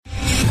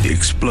The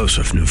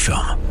explosive new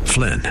film,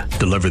 Flynn,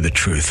 deliver the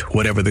truth,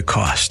 whatever the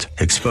cost,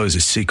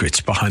 exposes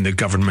secrets behind the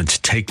government's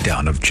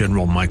takedown of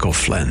General Michael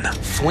Flynn.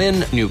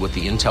 Flynn knew what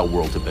the intel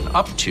world had been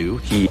up to.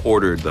 He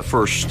ordered the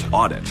first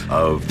audit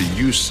of the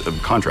use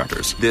of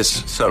contractors.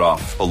 This set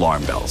off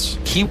alarm bells.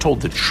 He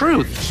told the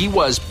truth. He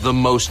was the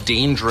most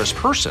dangerous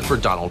person for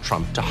Donald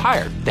Trump to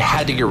hire. They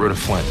had to get rid of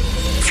Flynn.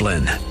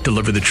 Flynn,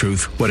 deliver the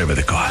truth, whatever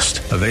the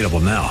cost. Available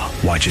now.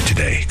 Watch it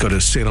today. Go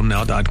to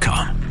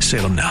salemnow.com.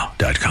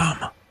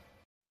 salemnow.com.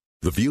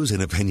 The views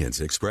and opinions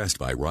expressed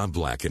by Rob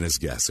Black and his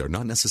guests are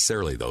not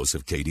necessarily those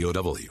of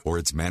KDOW or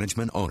its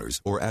management,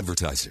 owners, or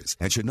advertisers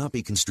and should not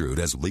be construed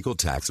as legal,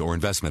 tax, or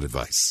investment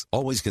advice.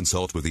 Always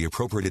consult with the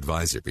appropriate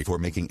advisor before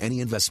making any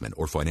investment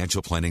or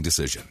financial planning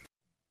decision.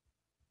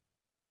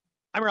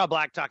 I'm Rob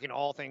Black, talking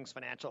all things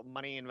financial,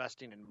 money,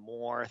 investing, and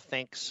more.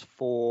 Thanks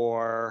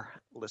for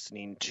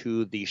listening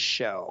to the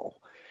show.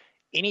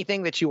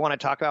 Anything that you want to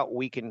talk about,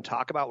 we can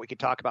talk about. We could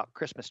talk about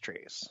Christmas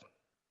trees.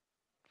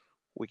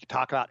 We could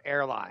talk about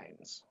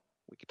airlines.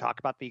 We could talk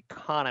about the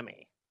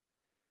economy.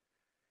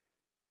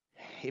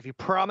 If you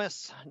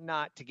promise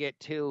not to get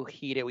too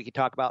heated, we could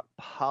talk about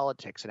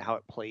politics and how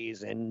it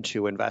plays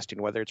into investing,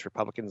 whether it's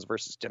Republicans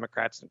versus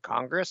Democrats in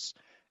Congress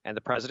and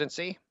the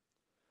presidency,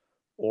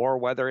 or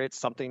whether it's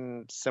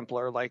something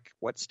simpler like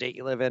what state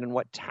you live in and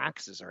what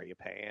taxes are you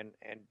paying,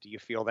 and do you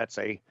feel that's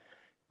a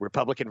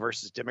Republican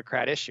versus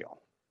Democrat issue?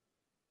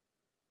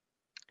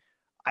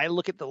 I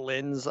look at the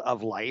lens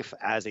of life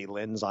as a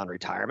lens on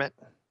retirement.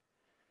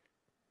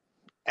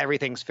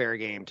 Everything's fair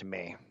game to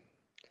me.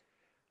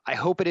 I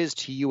hope it is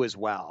to you as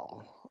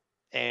well.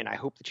 And I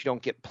hope that you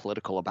don't get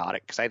political about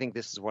it, because I think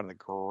this is one of the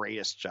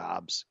greatest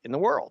jobs in the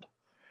world,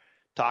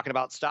 talking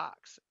about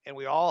stocks. And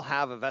we all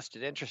have a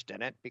vested interest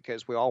in it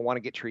because we all want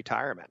to get to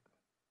retirement.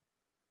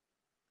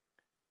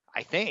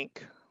 I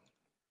think,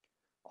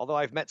 although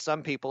I've met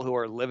some people who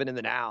are living in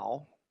the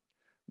now,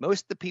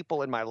 most of the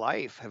people in my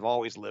life have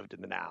always lived in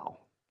the now.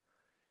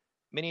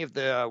 Many of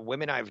the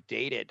women I've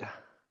dated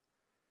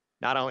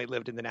not only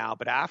lived in the now,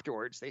 but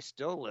afterwards, they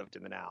still lived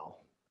in the now.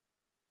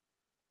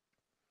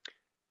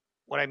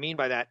 What I mean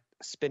by that,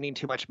 spending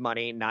too much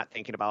money, not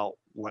thinking about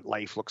what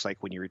life looks like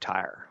when you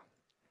retire.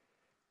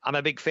 I'm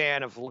a big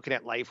fan of looking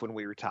at life when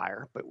we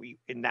retire, but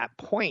in that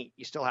point,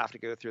 you still have to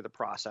go through the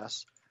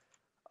process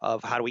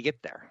of how do we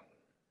get there.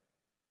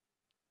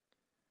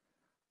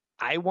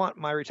 I want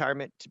my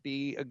retirement to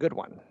be a good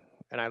one.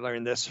 And I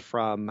learned this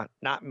from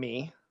not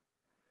me,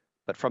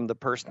 but from the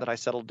person that I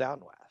settled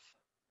down with.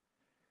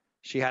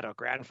 She had a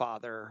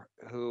grandfather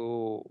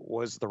who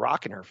was the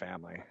rock in her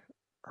family.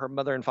 Her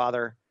mother and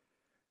father,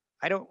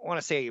 I don't want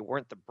to say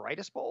weren't the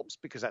brightest bulbs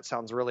because that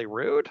sounds really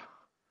rude,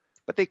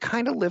 but they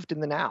kind of lived in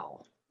the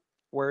now.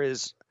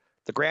 Whereas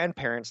the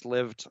grandparents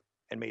lived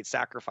and made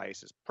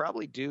sacrifices,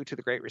 probably due to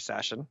the Great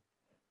Recession,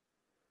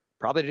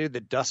 probably due to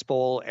the Dust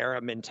Bowl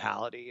era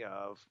mentality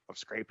of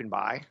scraping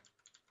by.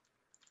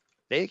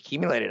 They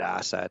accumulated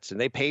assets and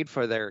they paid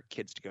for their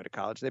kids to go to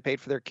college. They paid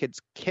for their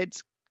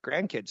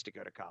grandkids to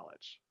go to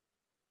college.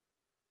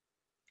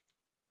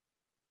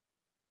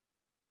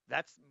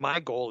 That's my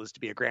goal, is to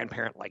be a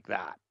grandparent like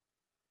that,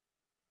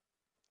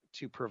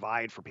 to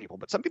provide for people.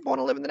 But some people want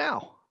to live in the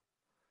now.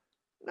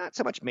 Not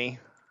so much me.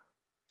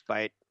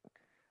 But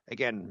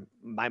again,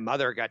 my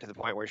mother got to the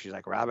point where she's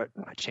like, Robert,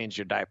 I changed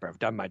your diaper. I've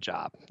done my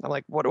job. I'm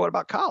like, what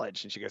about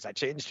college? And she goes, I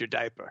changed your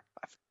diaper.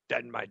 I've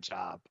done my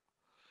job.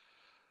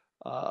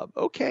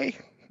 Okay,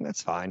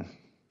 that's fine.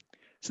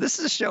 So this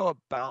is a show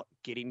about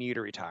getting you to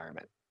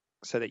retirement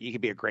so that you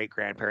can be a great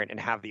grandparent and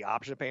have the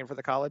option of paying for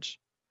the college.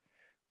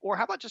 Or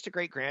how about just a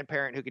great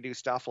grandparent who can do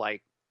stuff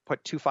like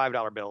put two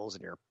 $5 bills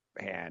in your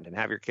hand and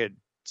have your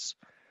kids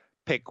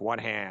pick one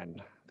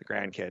hand, the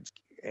grandkids,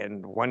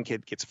 and one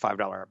kid gets a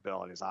 $5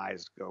 bill and his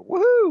eyes go,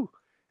 woohoo!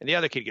 And the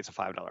other kid gets a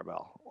 $5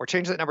 bill. Or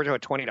change that number to a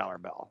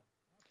 $20 bill.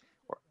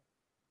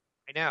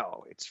 I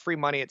know, it's free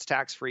money, it's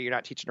tax-free. You're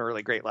not teaching a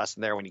really great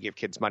lesson there when you give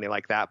kids money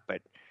like that,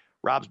 but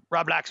Rob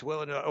Black's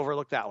willing to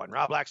overlook that one.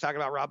 Rob Black's talking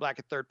about Rob Black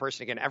in third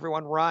person again.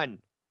 Everyone run.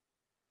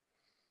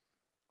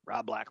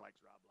 Rob Black likes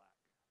Rob Black.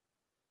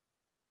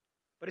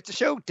 But it's a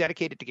show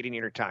dedicated to getting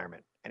in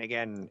retirement. And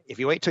again, if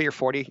you wait till you're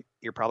 40,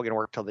 you're probably going to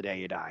work till the day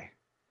you die.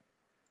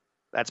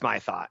 That's my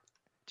thought.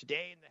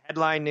 Today in the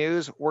headline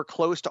news, we're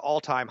close to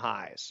all-time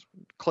highs,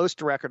 close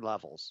to record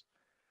levels.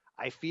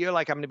 I feel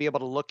like I'm going to be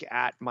able to look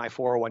at my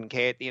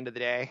 401k at the end of the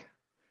day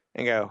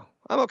and go,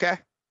 I'm okay.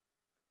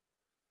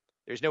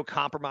 There's no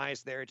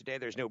compromise there today.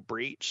 There's no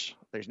breach.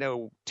 There's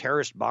no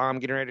terrorist bomb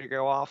getting ready to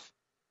go off.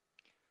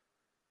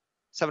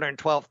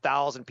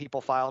 712,000 people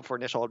filed for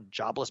initial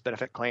jobless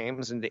benefit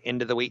claims in the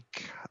end of the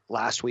week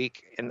last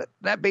week. And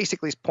that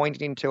basically is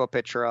pointing to a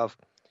picture of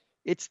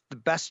it's the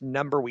best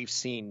number we've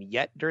seen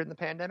yet during the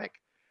pandemic,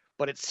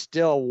 but it's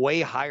still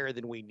way higher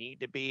than we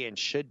need to be and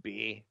should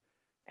be.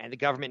 And the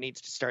government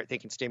needs to start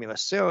thinking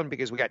stimulus soon,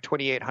 because we got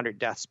 2,800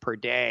 deaths per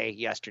day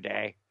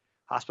yesterday.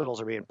 Hospitals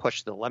are being pushed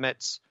to the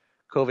limits.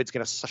 COVID's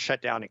going to shut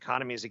down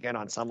economies again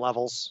on some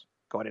levels.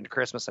 Going into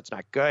Christmas, that's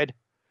not good.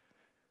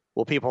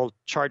 Will people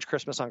charge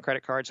Christmas on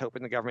credit cards,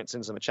 hoping the government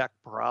sends them a check?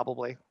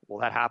 Probably. Will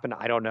that happen?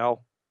 I don't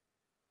know.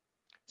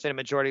 Senate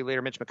Majority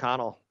Leader Mitch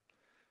McConnell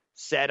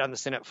said on the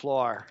Senate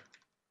floor,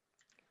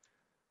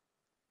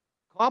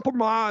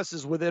 compromise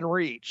is within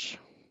reach.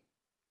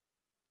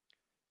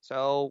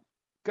 So,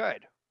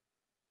 good.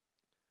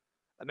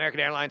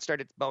 American Airlines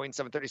started Boeing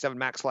 737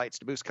 MAX flights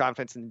to boost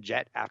confidence in the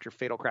jet after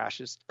fatal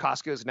crashes.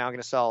 Costco is now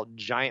going to sell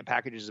giant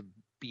packages of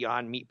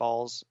Beyond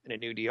Meatballs in a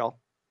new deal.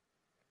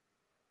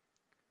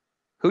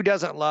 Who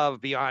doesn't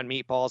love Beyond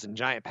Meatballs and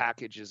giant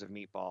packages of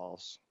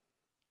meatballs?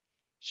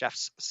 Chef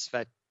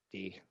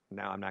Sveti.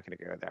 No, I'm not going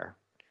to go there.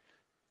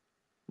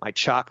 My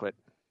chocolate.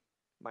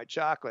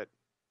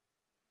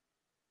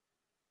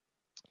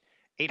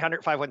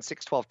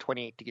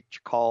 800-516-1220 to get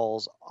your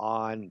calls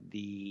on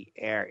the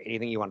air.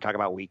 Anything you want to talk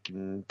about, we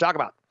can talk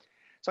about.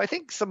 So I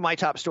think some of my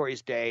top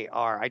stories today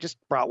are, I just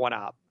brought one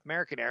up.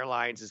 American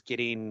Airlines is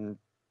getting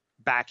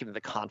back into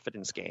the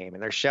confidence game,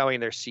 and they're showing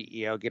their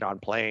CEO get on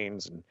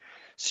planes, and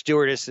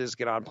stewardesses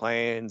get on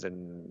planes,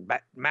 and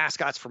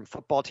mascots from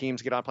football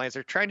teams get on planes.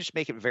 They're trying to just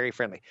make it very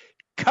friendly.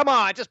 Come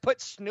on, just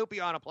put Snoopy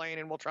on a plane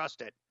and we'll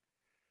trust it.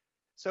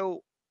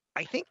 So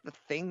I think the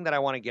thing that I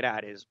want to get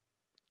at is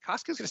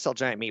Costco's going to sell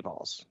giant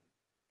meatballs,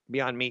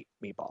 Beyond Meat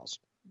meatballs.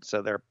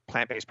 So they're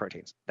plant-based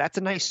proteins. That's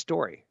a nice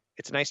story.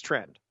 It's a nice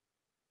trend.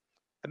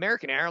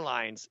 American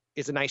Airlines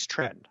is a nice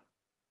trend.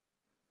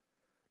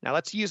 Now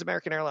let's use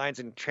American Airlines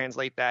and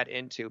translate that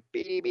into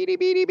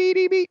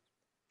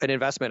an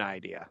investment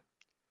idea.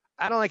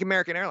 I don't like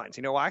American Airlines.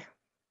 You know why?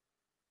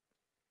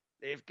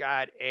 They've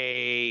got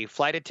a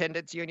flight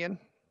attendants union.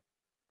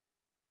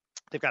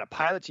 They've got a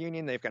pilots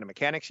union. They've got a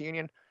mechanics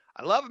union.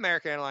 I love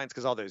American Airlines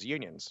because all those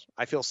unions.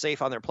 I feel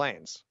safe on their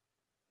planes.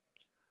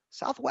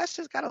 Southwest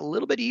has got a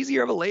little bit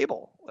easier of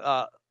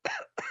a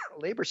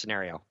labor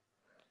scenario,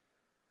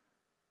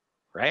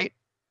 right?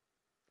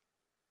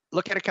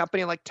 Look at a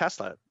company like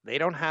Tesla. They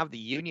don't have the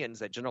unions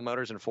that General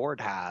Motors and Ford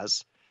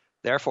has.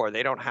 Therefore,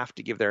 they don't have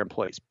to give their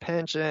employees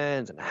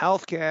pensions and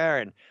health care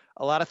and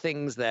a lot of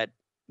things that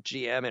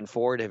GM and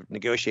Ford have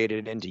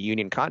negotiated into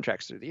union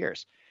contracts through the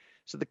years.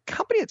 So the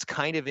company that's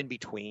kind of in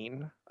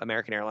between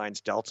American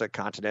Airlines, Delta,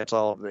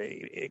 Continental,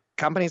 the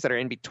companies that are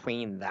in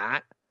between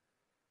that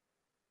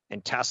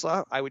and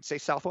Tesla, I would say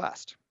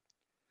Southwest.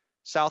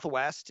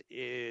 Southwest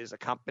is a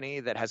company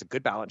that has a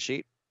good balance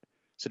sheet.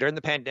 So during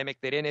the pandemic,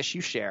 they didn't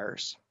issue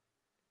shares.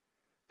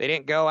 They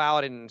didn't go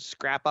out and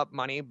scrap up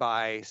money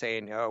by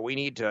saying, oh, we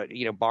need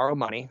to, borrow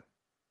money.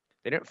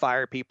 They didn't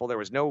fire people. There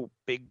was no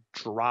big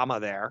drama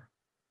there.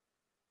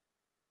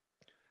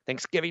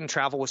 Thanksgiving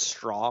travel was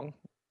strong.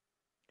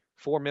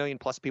 4 million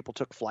plus people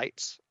took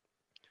flights.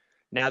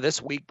 Now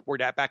this week, we're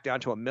back down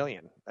to 1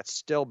 million. That's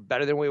still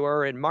better than we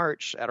were in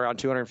March at around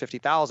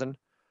 250,000.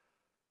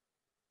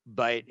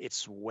 But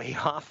it's way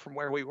off from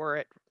where we were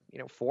at,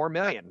 4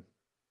 million.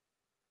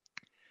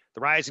 The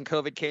rise in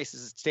COVID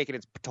cases is taking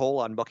its toll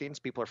on bookings.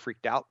 People are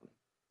freaked out.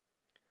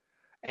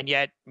 And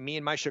yet, me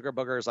and my sugar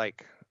booger is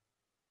like,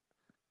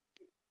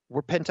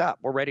 we're pent up.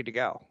 We're ready to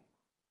go.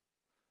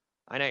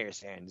 I know you're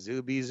saying,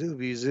 zooby,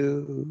 zooby,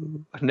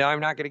 zoo. No, I'm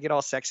not going to get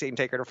all sexy and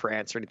take her to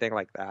France or anything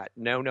like that.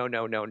 No.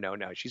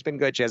 She's been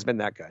good. She has been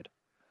that good.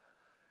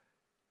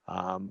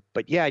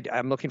 But yeah,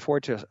 I'm looking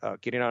forward to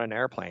getting on an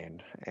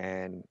airplane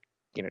and,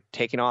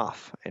 taking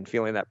off and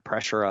feeling that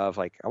pressure of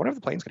like, I wonder if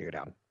the plane's going to go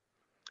down.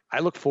 I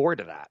look forward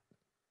to that.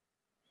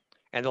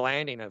 And the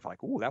landing of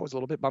like, ooh, that was a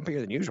little bit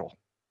bumpier than usual.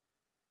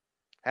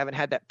 I haven't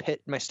had that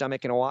pit in my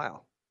stomach in a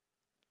while.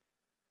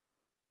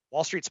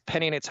 Wall Street's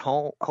pinning its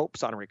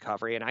hopes on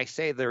recovery, and I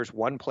say there's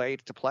one play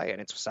to play, and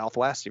it's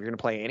Southwest. If you're going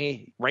to play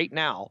any right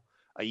now,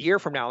 a year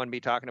from now, I'm going to be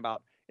talking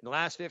about in the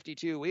last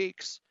 52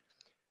 weeks,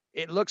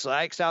 it looks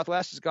like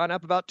Southwest has gone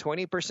up about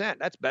 20%.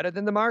 That's better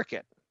than the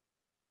market.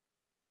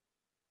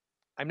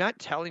 I'm not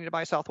telling you to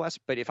buy Southwest,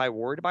 but if I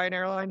were to buy an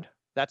airline,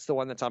 that's the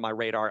one that's on my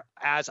radar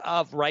as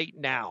of right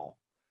now.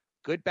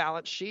 Good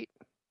balance sheet.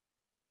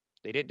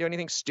 They didn't do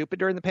anything stupid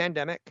during the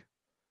pandemic.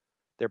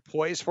 They're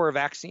poised for a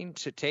vaccine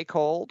to take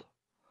hold.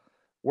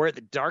 We're at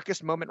the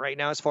darkest moment right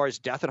now as far as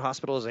death and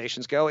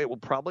hospitalizations go. It will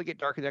probably get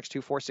darker the next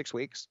 2, 4, 6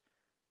 weeks.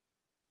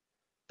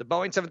 The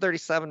Boeing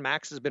 737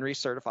 MAX has been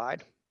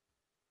recertified,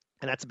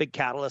 and that's a big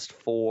catalyst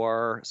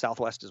for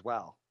Southwest as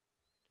well.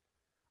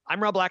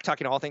 I'm Rob Black,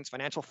 talking all things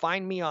financial.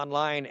 Find me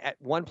online at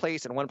one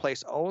place and one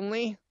place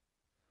only,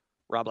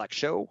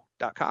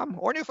 robblackshow.com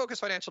or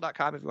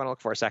newfocusfinancial.com if you want to look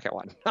for a second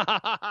one.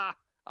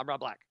 I'm Rob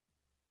Black.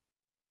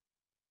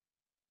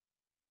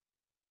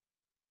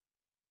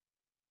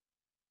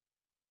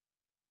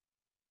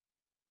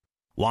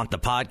 Want the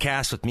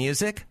podcast with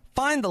music?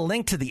 Find the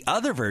link to the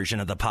other version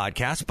of the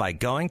podcast by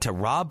going to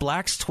Rob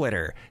Black's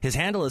Twitter. His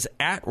handle is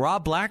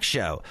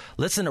 @RobBlackShow.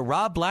 Listen to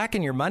Rob Black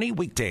and Your Money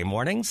weekday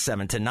mornings,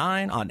 7 to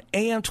 9 on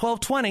AM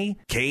 1220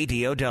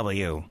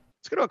 KDOW.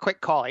 Let's go to a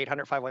quick call,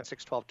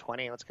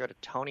 800-516-1220. Let's go to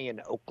Tony in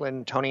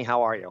Oakland. Tony,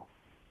 how are you?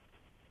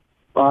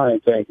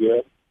 Fine, thank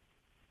you.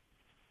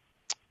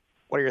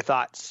 What are your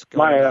thoughts?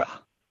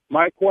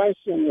 My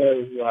question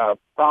is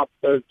Prop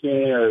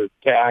 13 is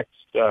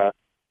taxed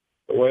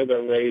the way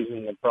they're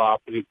raising the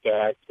property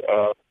tax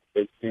up,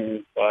 it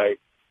seems like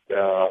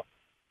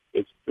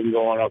it's been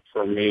going up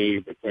for me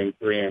between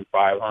 $300 and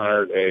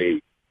 $500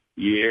 a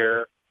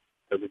year,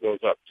 because it goes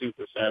up 2%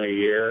 a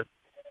year.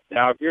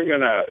 Now, if you're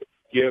going to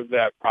give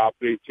that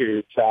property to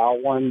your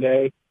child one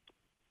day,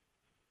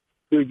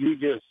 could you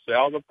just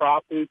sell the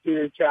property to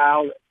your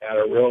child at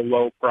a real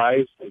low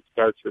price and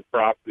start your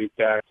property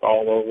tax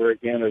all over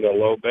again at a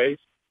low base?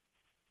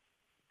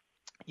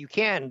 You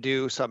can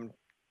do some,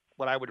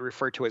 what I would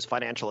refer to as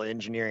financial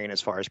engineering as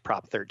far as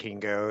Prop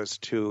 13 goes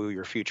to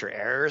your future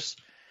heirs.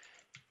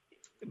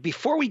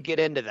 Before we get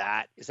into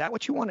that, is that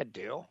what you want to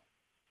do?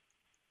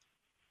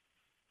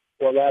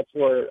 Well, that's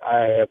where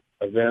I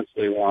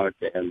eventually wanted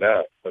to end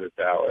up, put it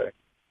that way.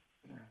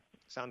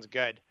 Sounds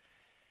good.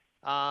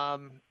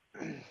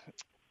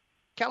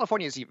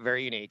 California is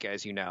very unique,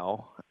 as you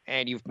know,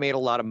 and you've made a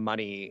lot of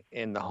money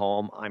in the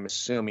home. I'm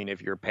assuming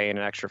if you're paying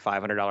an extra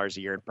 $500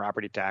 a year in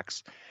property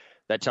tax,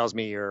 that tells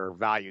me your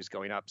value is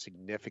going up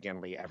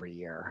significantly every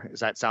year.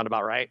 Does that sound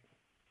about right?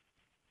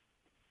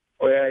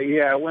 Well,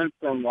 yeah, it went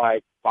from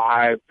like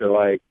 5 to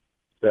like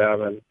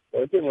 7.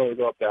 So it didn't really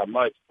go up that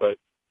much, but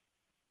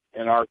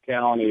in our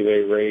county,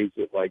 they raised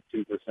it like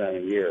 2% a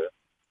year.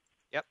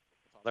 Yep.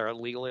 They're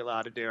legally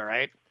allowed to do,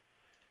 right?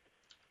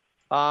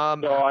 So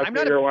I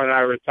figure when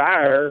I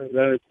retire,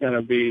 then it's going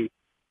to be,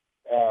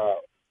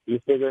 you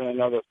figure in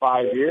another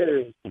 5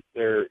 years,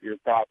 your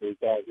property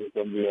tax is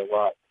going to be a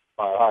lot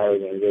higher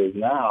than it is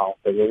now,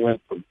 because it went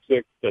from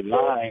 6 to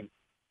 9,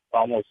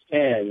 almost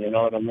 10. You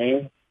know what I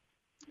mean?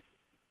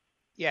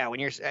 Yeah. When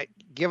you're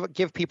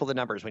give people the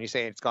numbers. When you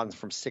say it's gone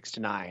from 6 to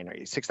 9, are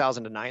you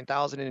 6,000 to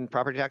 9,000 in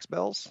property tax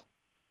bills?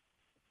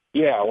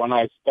 Yeah. When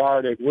I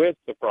started with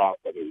the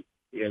property,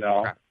 you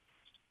know.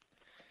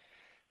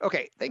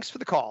 Okay, thanks for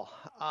the call.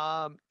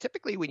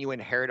 Typically, when you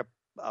inherit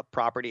a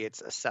property,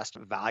 its assessed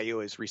value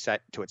is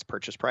reset to its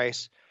purchase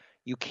price.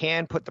 You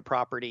can put the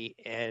property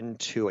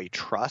into a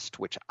trust,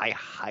 which I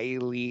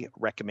highly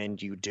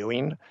recommend you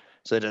doing,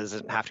 so it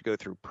doesn't have to go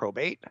through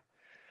probate.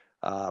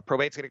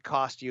 Probate's going to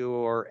cost you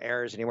or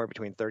heirs anywhere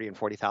between $30,000 and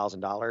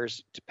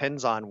 $40,000.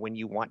 Depends on when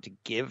you want to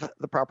give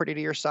the property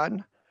to your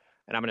son.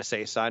 And I'm going to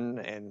say son,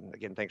 and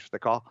again, thanks for the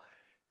call.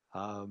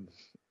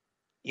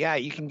 Yeah,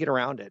 you can get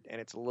around it, and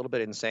it's a little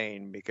bit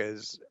insane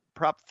because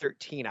Prop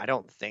 13, I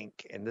don't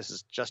think, and this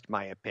is just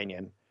my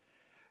opinion,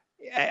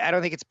 I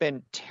don't think it's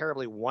been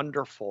terribly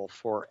wonderful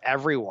for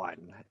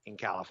everyone in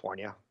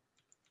California.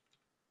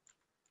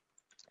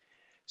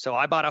 So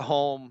I bought a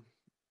home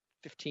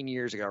 15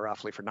 years ago,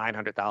 roughly, for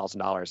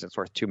 $900,000. It's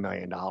worth $2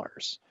 million.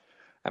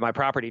 And my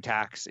property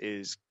tax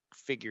is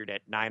figured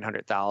at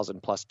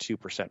 $900,000 plus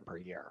 2% per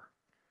year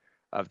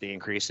of the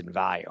increase in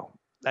value.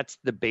 That's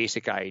the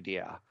basic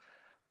idea.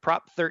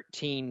 Prop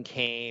 13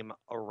 came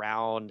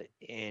around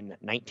in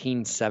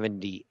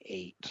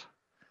 1978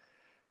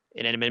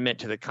 in an amendment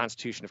to the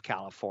Constitution of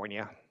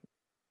California.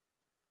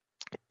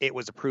 It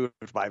was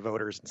approved by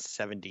voters in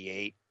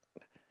 78.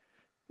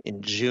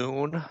 In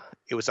June,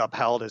 it was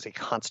upheld as a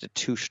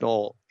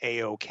constitutional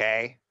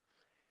AOK.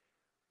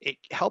 It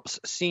helps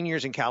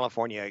seniors in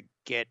California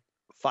get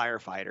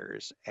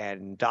firefighters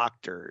and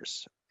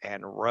doctors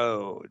and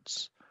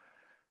roads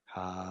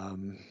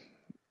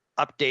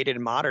updated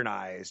and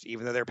modernized,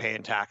 even though they're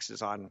paying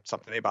taxes on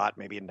something they bought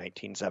maybe in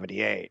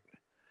 1978.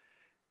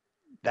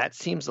 That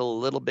seems a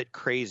little bit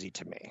crazy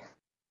to me.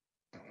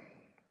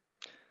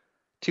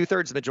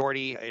 2/3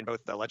 majority in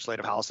both the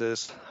legislative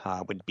houses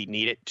would be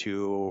needed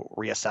to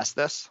reassess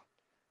this.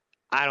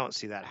 I don't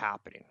see that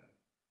happening.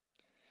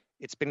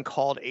 It's been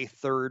called a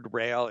third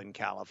rail in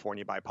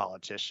California by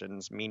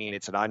politicians, meaning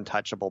it's an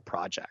untouchable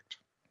project.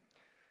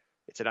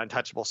 It's an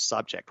untouchable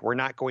subject. We're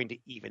not going to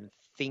even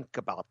think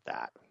about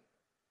that.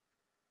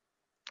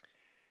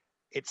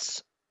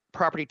 It's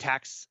property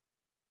tax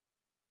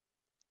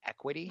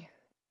equity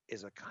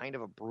is a kind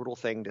of a brutal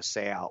thing to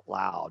say out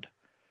loud.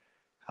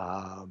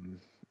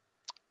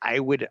 I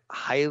would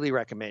highly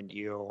recommend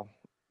you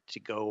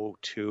to go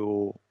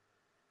to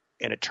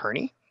an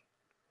attorney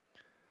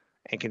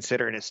and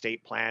consider an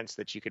estate plan so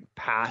that you can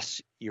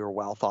pass your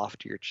wealth off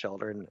to your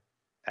children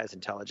as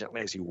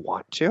intelligently as you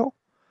want to.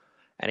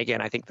 And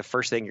again, I think the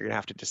first thing you're going to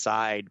have to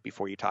decide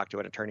before you talk to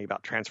an attorney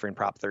about transferring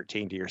Prop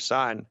 13 to your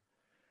son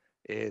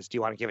is, do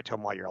you want to give it to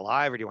him while you're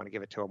alive, or do you want to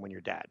give it to him when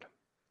you're dead?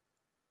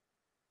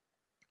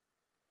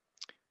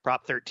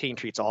 Prop 13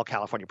 treats all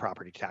California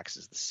property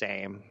taxes the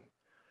same.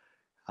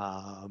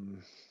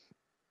 The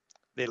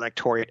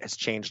electorate has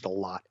changed a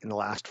lot in the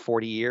last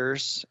 40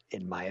 years,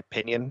 in my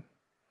opinion.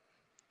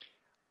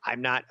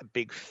 I'm not a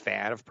big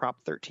fan of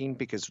Prop 13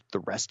 because the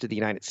rest of the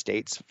United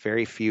States,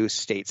 very few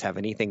states have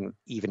anything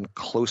even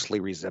closely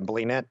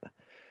resembling it.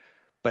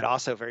 But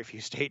also very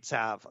few states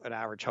have an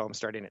average home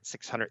starting at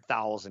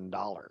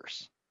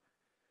 $600,000.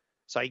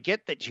 So I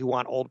get that you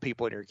want old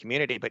people in your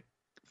community, but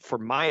for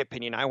my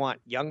opinion, I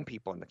want young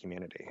people in the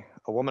community.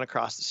 A woman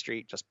across the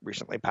street just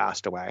recently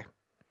passed away,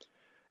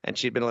 and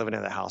she'd been living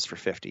in the house for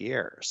 50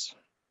 years.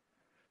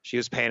 She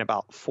was paying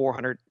about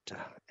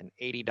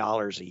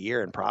 $480 a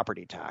year in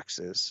property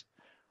taxes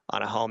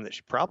on a home that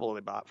she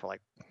probably bought for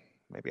like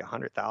maybe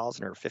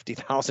 $100,000 or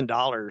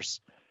 $50,000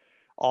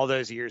 all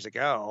those years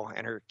ago,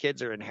 and her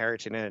kids are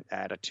inheriting it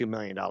at a $2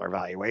 million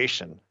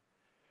valuation,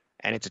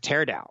 and it's a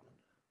tear down.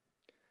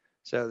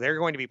 So they're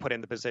going to be put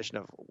in the position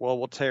of, well,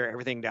 we'll tear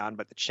everything down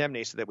but the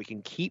chimney so that we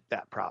can keep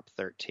that Prop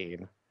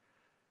 13.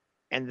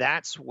 And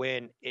that's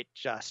when it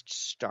just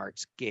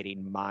starts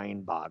getting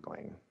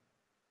mind-boggling.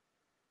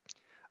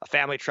 A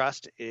family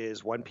trust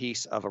is one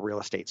piece of a real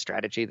estate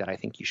strategy that I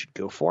think you should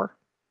go for.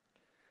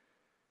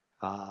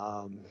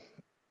 But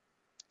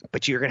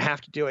you're going to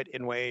have to do it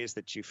in ways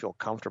that you feel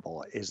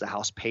comfortable. Is the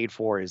house paid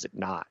for? Is it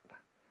not?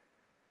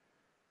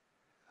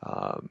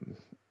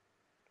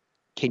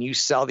 Can you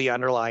sell the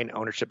underlying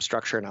ownership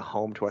structure in a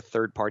home to a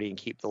third party and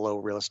keep the low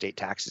real estate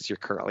taxes you're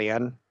currently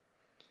in?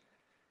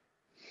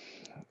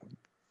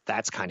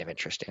 That's kind of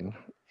interesting.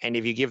 And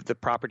if you give the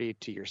property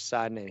to your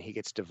son and he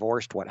gets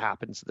divorced, what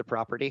happens to the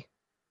property?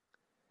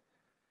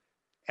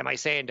 Am I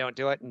saying don't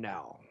do it?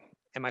 No.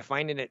 Am I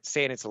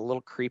saying it's a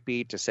little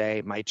creepy to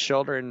say my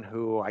children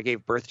who I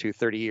gave birth to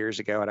 30 years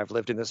ago and I've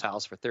lived in this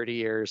house for 30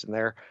 years and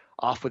they're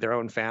off with their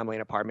own family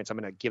and apartments, I'm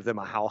going to give them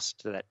a house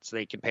so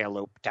they can pay a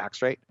low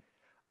tax rate?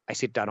 I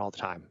see it done all the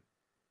time.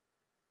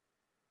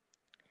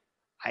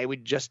 I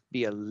would just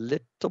be a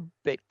little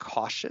bit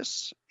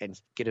cautious and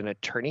get an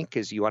attorney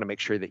because you want to make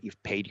sure that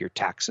you've paid your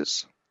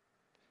taxes.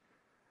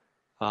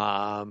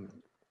 And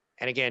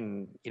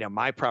again,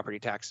 my property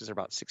taxes are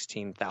about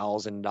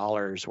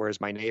 $16,000,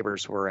 whereas my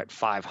neighbors were at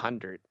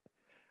 $500.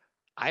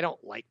 I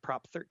don't like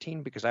Prop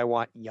 13 because I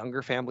want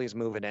younger families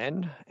moving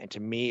in, and to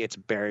me, it's a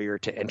barrier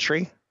to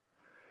entry.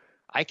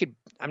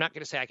 I'm not going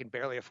to say I can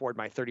barely afford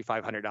my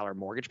 $3,500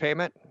 mortgage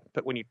payment,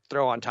 but when you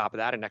throw on top of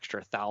that an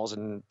extra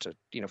 $1,000 to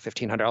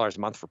 $1,500 a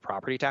month for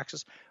property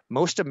taxes,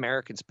 most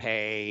Americans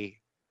pay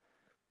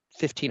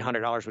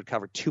 $1,500 would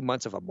cover 2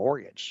 months of a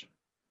mortgage.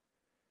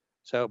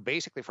 So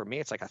basically for me,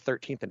 it's like a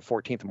 13th and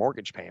 14th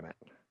mortgage payment.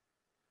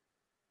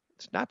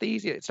 It's not the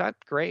easiest. It's not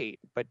great,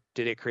 but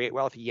did it create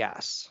wealth?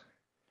 Yes.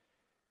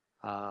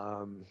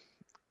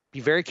 Be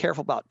very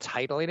careful about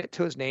titling it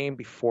to his name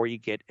before you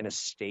get an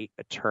estate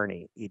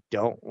attorney. You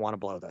don't want to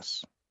blow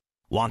this.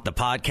 Want the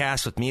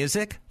podcast with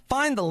music?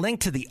 Find the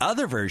link to the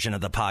other version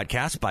of the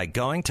podcast by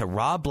going to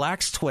Rob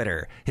Black's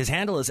Twitter. His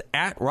handle is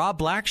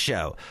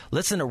 @RobBlackShow.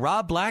 Listen to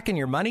Rob Black and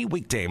Your Money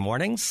weekday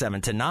mornings,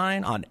 7 to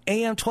 9 on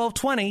AM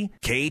 1220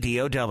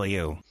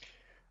 KDOW.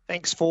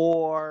 Thanks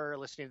for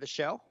listening to the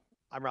show.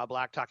 I'm Rob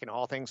Black, talking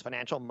all things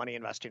financial, money,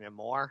 investing, and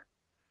more.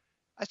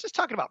 I was just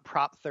talking about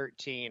Prop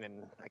 13,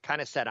 and I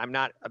kind of said I'm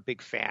not a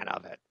big fan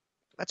of it.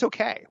 That's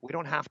okay. We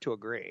don't have to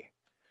agree.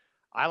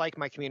 I like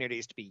my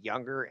communities to be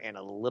younger and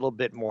a little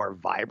bit more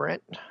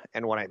vibrant.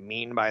 And what I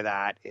mean by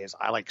that is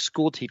I like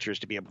school teachers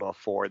to be able to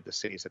afford the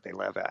cities that they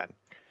live in.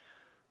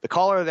 The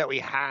caller that we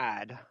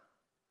had,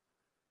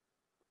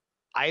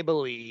 I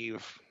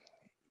believe,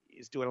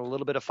 is doing a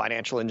little bit of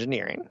financial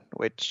engineering,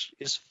 which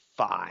is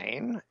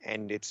fine,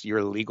 and it's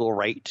your legal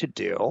right to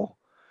do.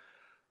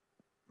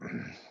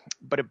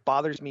 But it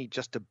bothers me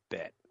just a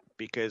bit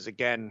because,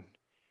 again,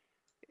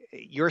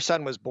 your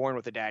son was born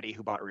with a daddy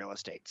who bought real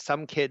estate.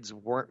 Some kids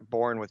weren't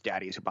born with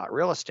daddies who bought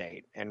real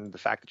estate, and the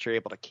fact that you're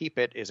able to keep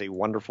it is a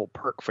wonderful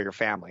perk for your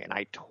family, and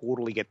I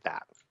totally get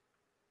that.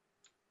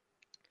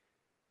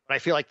 But I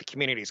feel like the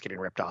community is getting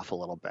ripped off a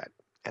little bit,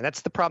 and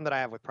that's the problem that I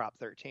have with Prop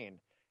 13.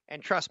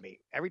 And trust me,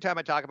 every time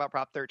I talk about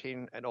Prop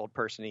 13, an old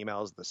person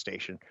emails the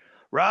station,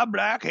 Rob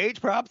Black hates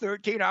Prop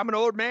 13. I'm an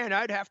old man.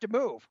 I'd have to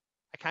move.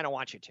 I kind of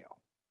want you to.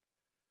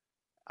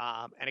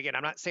 And again,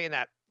 I'm not saying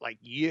that like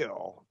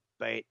you,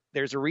 but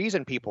there's a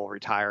reason people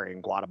retire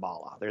in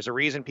Guatemala. There's a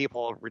reason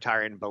people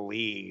retire in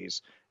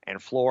Belize and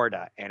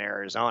Florida and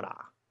Arizona.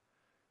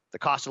 The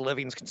cost of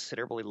living is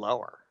considerably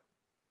lower.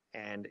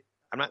 And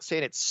I'm not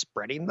saying it's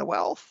spreading the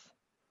wealth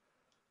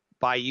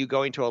by you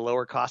going to a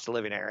lower cost of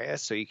living area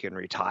so you can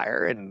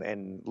retire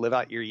and live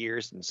out your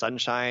years in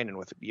sunshine and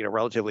with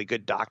relatively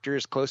good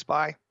doctors close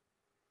by.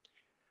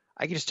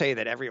 I can just tell you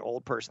that every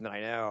old person that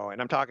I know,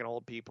 and I'm talking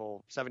old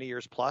people 70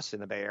 years plus in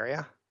the Bay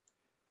Area,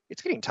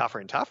 it's getting tougher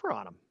and tougher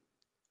on them.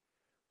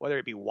 Whether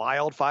it be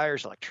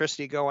wildfires,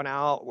 electricity going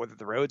out, whether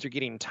the roads are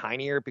getting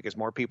tinier because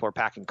more people are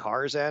packing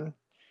cars in,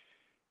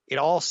 it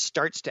all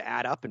starts to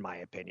add up, in my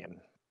opinion.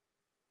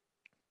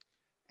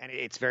 And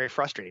it's very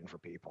frustrating for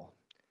people.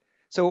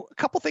 So a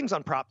couple things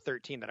on Prop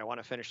 13 that I want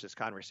to finish this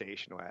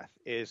conversation with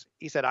is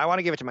he said, I want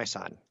to give it to my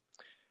son.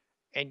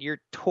 And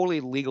you're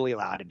totally legally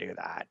allowed to do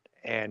that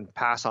and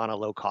pass on a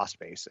low-cost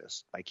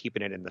basis by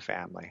keeping it in the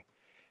family.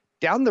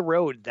 Down the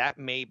road, that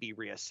may be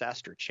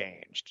reassessed or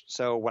changed.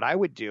 So what I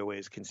would do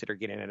is consider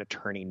getting an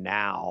attorney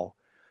now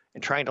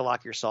and trying to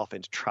lock yourself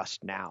into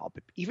trust now.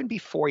 But even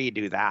before you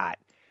do that,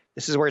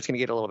 this is where it's going to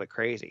get a little bit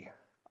crazy.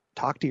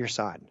 Talk to your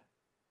son.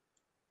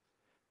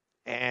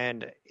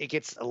 And it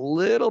gets a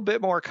little bit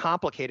more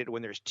complicated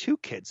when there's two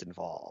kids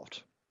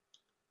involved.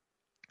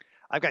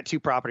 I've got 2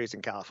 properties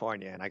in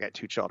California, and I got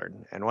 2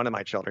 children. And one of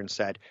my children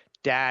said,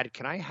 Dad,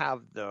 can I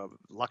have the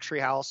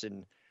luxury house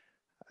and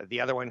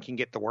the other one can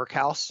get the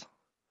workhouse?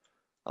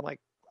 I'm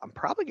like, I'm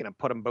probably going to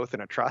put them both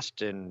in a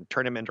trust and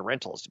turn them into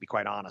rentals, to be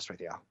quite honest with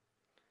you.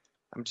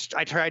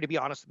 I try to be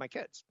honest with my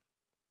kids.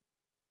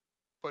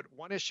 But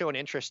one has shown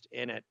interest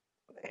in it.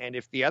 And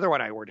if the other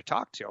one I were to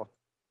talk to,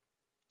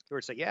 they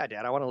would say, yeah,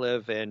 Dad, I want to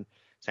live in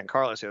San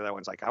Carlos. The other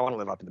one's like, I want to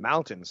live up in the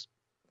mountains.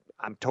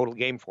 I'm total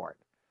game for it.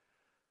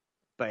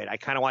 But I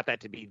kind of want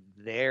that to be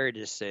their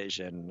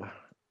decision.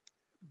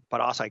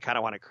 But also I kind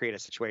of want to create a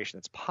situation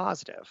that's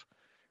positive.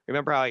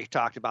 Remember how I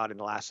talked about in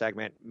the last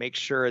segment, make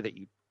sure that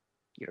you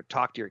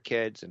talk to your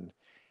kids, and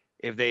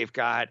if they've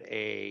got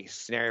a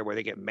scenario where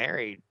they get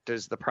married,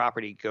 does the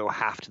property go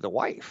half to the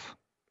wife?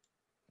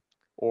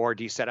 Or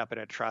do you set up in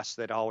a trust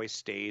that always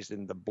stays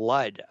in the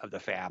blood of the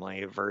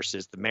family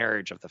versus the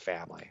marriage of the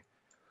family?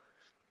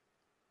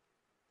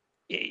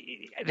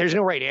 There's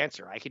no right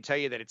answer. I can tell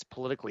you that it's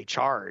politically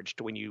charged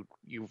when you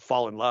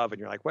fall in love and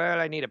you're like, well,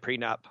 I need a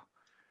prenup.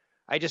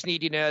 I just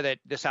need you to know that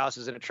this house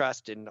is in a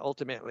trust, and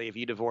ultimately, if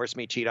you divorce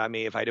me, cheat on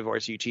me. If I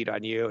divorce you, cheat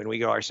on you, and we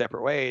go our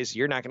separate ways,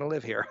 you're not going to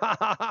live here.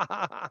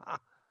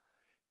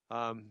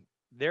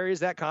 There is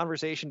that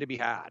conversation to be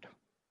had.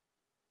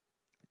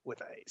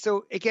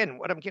 So again,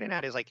 what I'm getting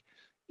at is like,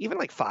 even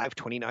like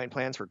 529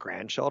 plans for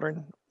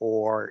grandchildren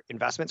or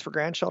investments for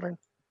grandchildren,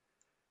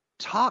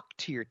 talk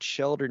to your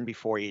children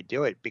before you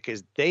do it,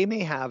 because they may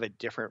have a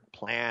different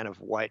plan of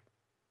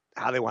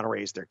how they want to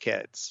raise their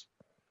kids.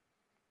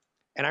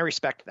 And I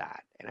respect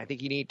that. And I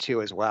think you need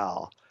to as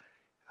well.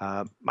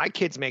 My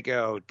kids may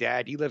go,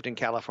 Dad, you lived in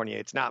California.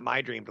 It's not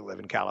my dream to live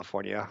in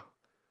California.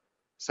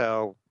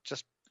 So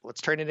just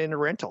let's turn it into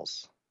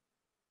rentals.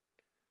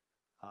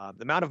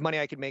 The amount of money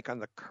I could make on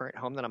the current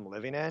home that I'm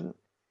living in,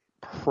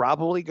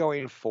 probably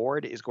going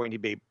forward, is going to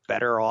be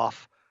better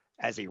off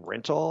as a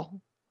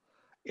rental,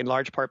 in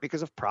large part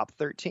because of Prop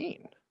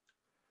 13.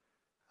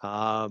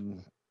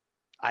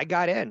 I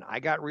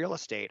got real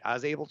estate. I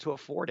was able to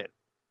afford it.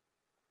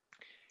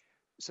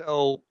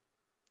 So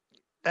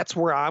that's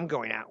where I'm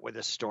going at with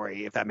this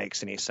story, if that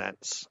makes any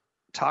sense.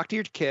 Talk to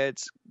your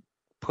kids,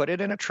 put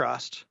it in a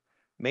trust,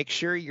 make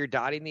sure you're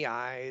dotting the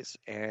I's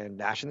and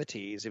dashing the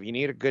T's. If you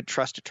need a good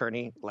trust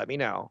attorney, let me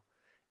know.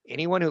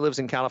 Anyone who lives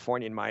in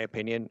California, in my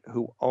opinion,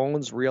 who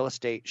owns real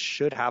estate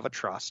should have a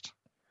trust.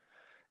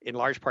 In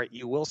large part,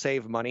 you will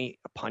save money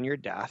upon your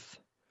death.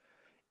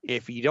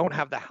 If you don't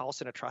have the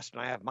house in a trust,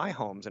 and I have my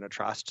homes in a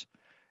trust,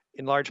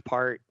 in large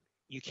part,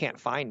 you can't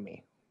find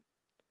me.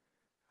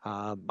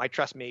 My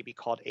trust may be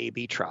called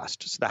AB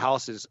Trust. So the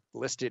house is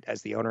listed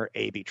as the owner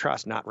AB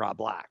Trust, not Rob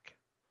Black.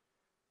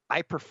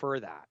 I prefer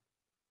that.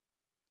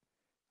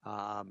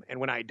 And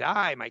when I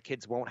die, my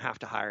kids won't have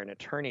to hire an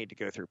attorney to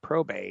go through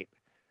probate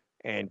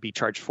and be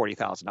charged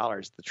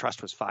 $40,000. The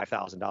trust was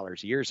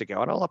 $5,000 years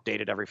ago, and I'll update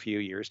it every few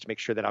years to make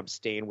sure that I'm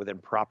staying within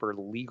proper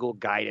legal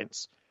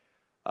guidance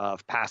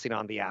of passing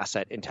on the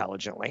asset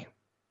intelligently.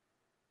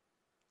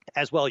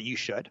 As well, you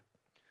should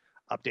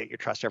update your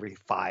trust every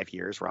 5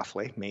 years,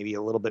 roughly, maybe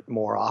a little bit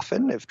more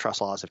often if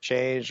trust laws have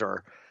changed,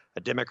 or a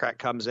Democrat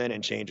comes in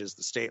and changes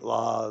the state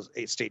laws,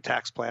 state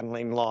tax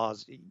planning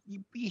laws.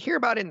 You hear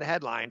about it in the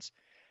headlines.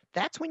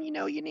 That's when you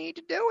know you need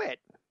to do it.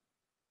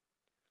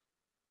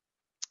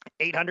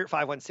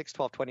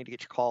 800-516-1220 to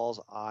get your calls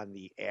on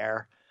the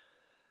air.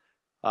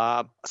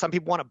 Some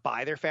people want to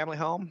buy their family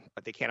home,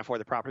 but they can't afford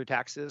the property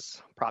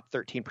taxes. Prop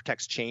 13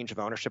 protects change of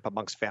ownership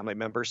amongst family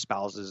members,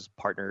 spouses,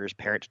 partners,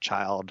 parent to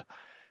child.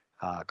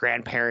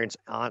 Grandparents,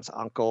 aunts,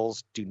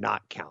 uncles do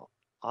not count.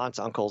 Aunts,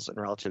 uncles,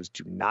 and relatives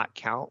do not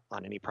count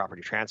on any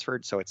property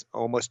transferred, so it's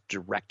almost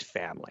direct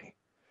family.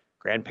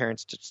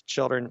 Grandparents to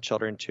children,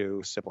 children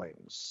to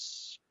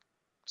siblings,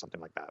 something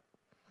like that.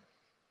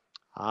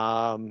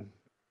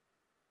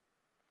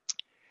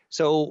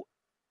 So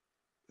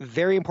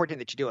very important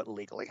that you do it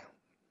legally.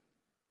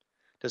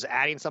 Does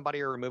adding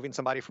somebody or removing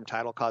somebody from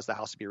title cause the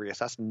house to be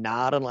reassessed?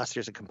 Not unless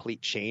there's a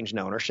complete change in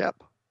ownership.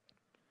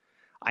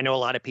 I know a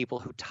lot of people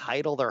who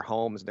title their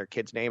homes in their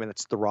kid's name, and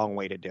it's the wrong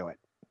way to do it.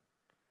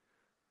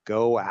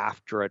 Go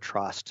after a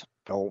trust.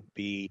 Don't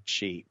be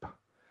cheap.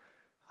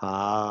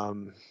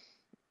 And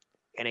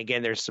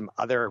again, there's some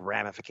other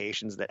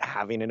ramifications that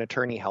having an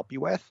attorney help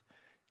you with.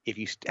 If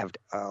you have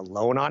a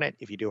loan on it,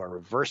 if you do a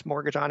reverse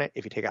mortgage on it,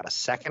 if you take out a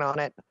second on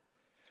it,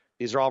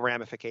 these are all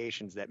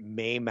ramifications that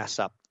may mess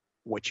up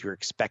what you're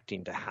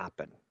expecting to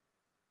happen.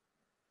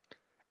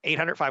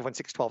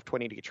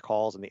 800-516-1220 to get your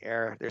calls in the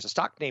air. There's a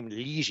stock named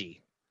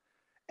Lizi,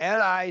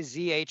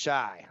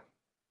 L-I-Z-H-I.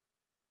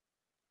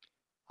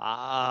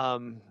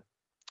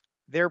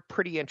 They're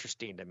pretty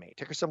interesting to me.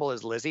 Ticker symbol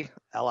is Lizzie,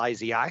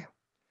 L-I-Z-I.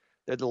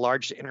 They're the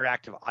largest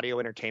interactive audio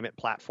entertainment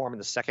platform and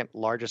the second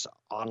largest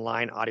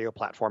online audio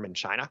platform in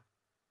China.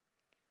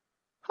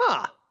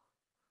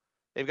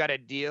 They've got a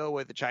deal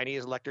with the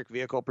Chinese electric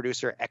vehicle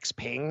producer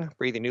Xpeng,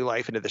 breathing new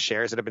life into the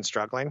shares that have been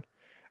struggling.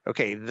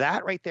 Okay,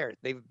 that right there,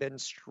 they've been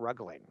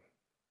struggling.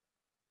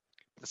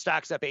 The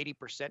stock's up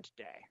 80%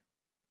 today.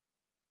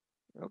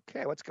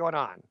 Okay, what's going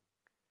on?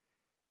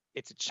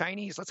 It's a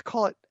Chinese, let's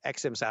call it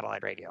XM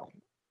satellite radio.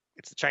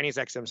 It's the Chinese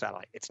XM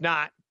satellite. It's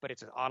not, but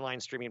it's an online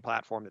streaming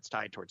platform that's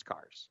tied towards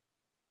cars.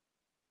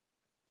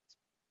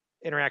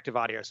 interactive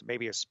audio, so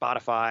maybe a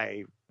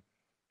Spotify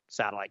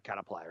satellite kind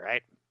of play,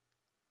 right?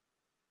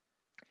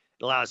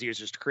 It allows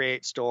users to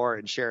create, store,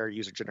 and share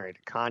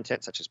user-generated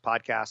content, such as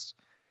podcasts.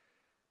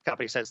 The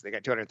company says they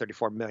got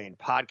 234 million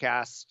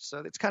podcasts, so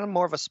it's kind of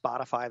more of a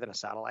Spotify than a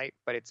satellite,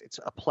 but it's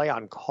a play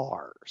on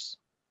cars.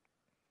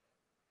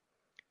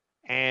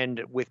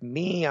 And with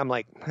me, I'm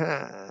like,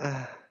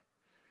 I've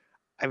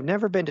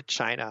never been to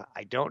China.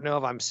 I don't know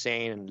if I'm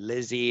saying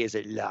Lizzie, is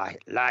it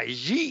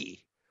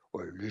Lizzie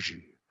or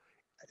Lizzie?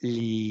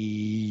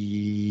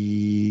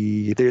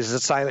 There's a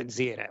silent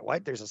Z in it.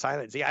 What? There's a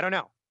silent Z? I don't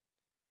know.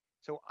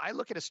 So I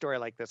look at a story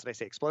like this and I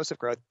say explosive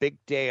growth, big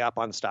day up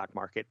on the stock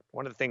market.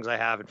 One of the things I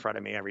have in front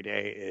of me every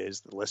day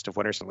is the list of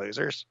winners and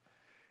losers.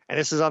 And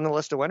this is on the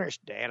list of winners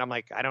today. And I'm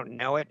like, I don't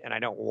know it and I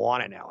don't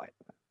want to know it.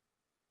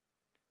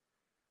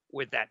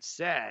 With that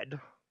said,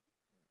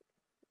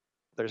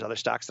 there's other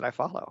stocks that I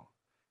follow.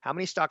 How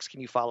many stocks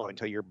can you follow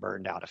until you're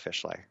burned out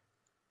officially?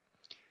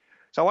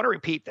 So I want to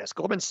repeat this.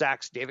 Goldman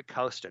Sachs' David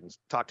Kostin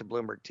talked to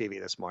Bloomberg TV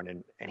this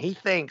morning, and he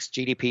thinks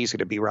GDP is going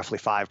to be roughly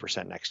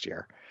 5% next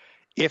year.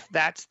 If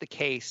that's the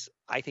case,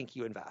 I think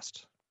you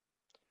invest.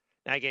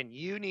 Now, again,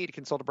 you need to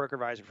consult a broker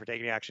advisor for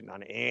taking action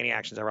on any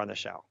actions that are on the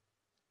show.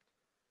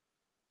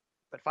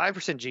 But 5%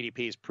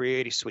 GDP is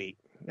pretty sweet.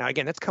 Now,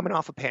 again, that's coming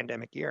off a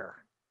pandemic year.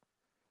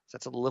 So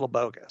that's a little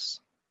bogus.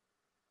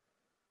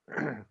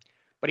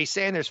 But he's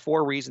saying there's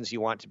 4 reasons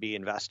you want to be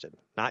invested,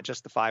 not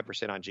just the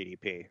 5% on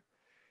GDP.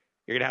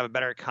 You're going to have a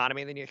better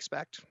economy than you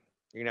expect.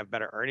 You're going to have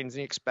better earnings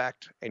than you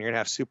expect. And you're going to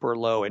have super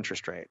low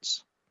interest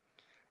rates.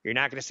 You're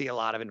not going to see a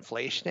lot of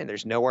inflation, and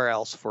there's nowhere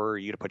else for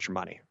you to put your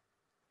money.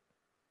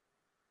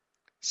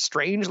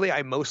 Strangely,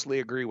 I mostly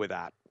agree with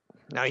that.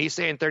 Now, he's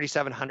saying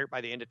 3,700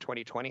 by the end of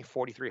 2020,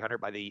 4,300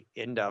 by the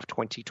end of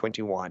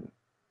 2021.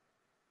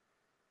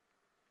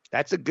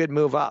 That's a good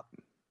move up.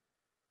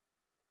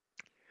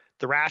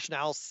 The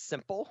rationale is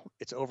simple.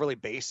 It's overly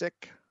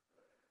basic.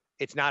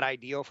 It's not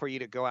ideal for you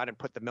to go out and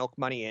put the milk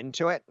money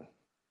into it.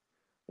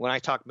 When I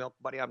talk milk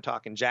money, I'm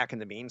talking Jack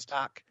and the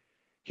Beanstalk.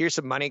 Here's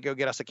some money, go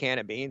get us a can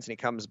of beans, and he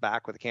comes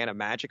back with a can of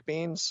magic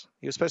beans.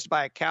 He was supposed to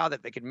buy a cow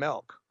that they could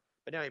milk,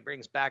 but now he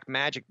brings back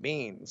magic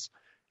beans,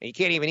 and you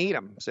can't even eat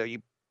them. So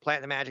you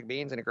plant the magic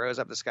beans, and it grows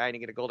up the sky, and you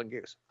get a golden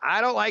goose.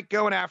 I don't like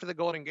going after the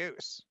golden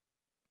goose.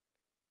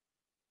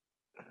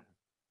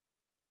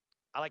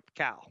 I like the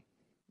cow.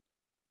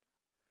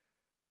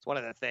 It's one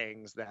of the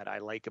things that I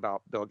like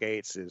about Bill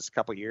Gates is a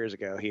couple of years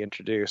ago, he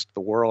introduced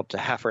the World to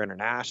Heifer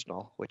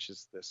International, which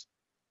is this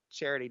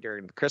charity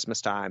during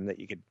Christmas time that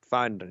you could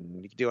fund,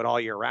 and you could do it all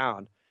year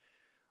round,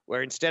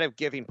 where instead of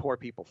giving poor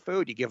people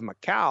food, you give them a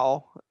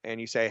cow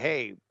and you say,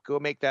 hey, go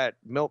make that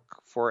milk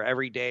for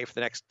every day for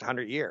the next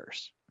 100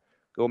 years.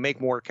 Go make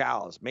more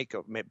cows, make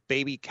a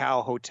baby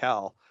cow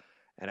hotel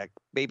and a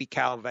baby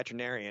cow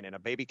veterinarian and a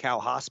baby cow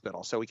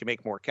hospital so we can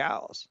make more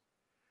cows.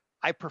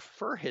 I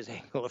prefer his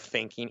angle of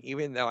thinking,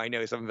 even though I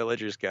know some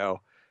villagers go,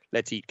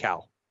 let's eat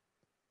cow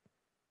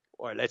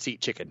or let's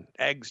eat chicken.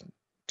 Eggs,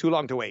 too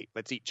long to wait.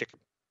 Let's eat chicken.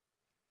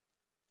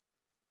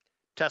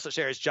 Tesla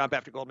shares jump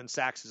after Goldman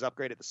Sachs has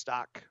upgraded the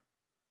stock.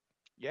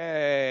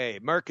 Yay.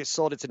 Merck has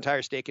sold its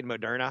entire stake in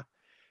Moderna.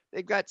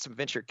 They've got some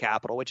venture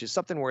capital, which is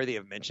something worthy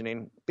of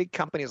mentioning. Big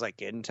companies like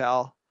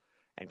Intel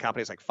and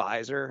companies like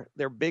Pfizer,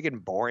 they're big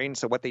and boring.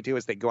 So what they do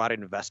is they go out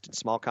and invest in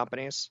small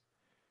companies.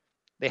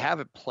 They have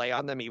a play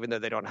on them, even though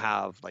they don't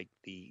have like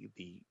the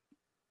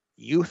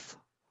youth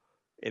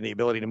and the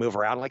ability to move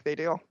around like they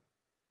do.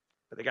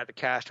 But they got the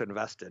cash to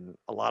invest in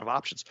a lot of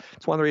options.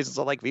 It's one of the reasons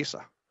I like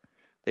Visa.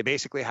 They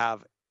basically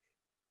have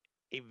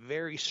a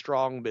very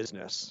strong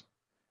business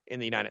in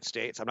the United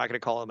States. I'm not going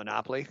to call it a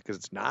monopoly because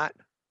it's not.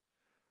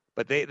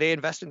 But they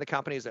invest in the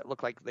companies that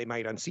look like they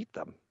might unseat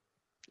them.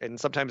 And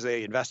sometimes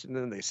they invest in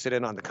them. They sit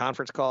in on the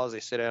conference calls. They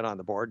sit in on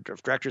the board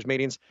of directors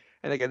meetings.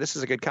 And they go, this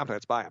is a good company.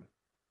 Let's buy them.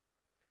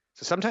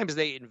 So sometimes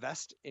they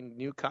invest in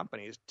new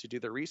companies to do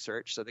the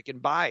research so they can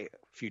buy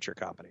future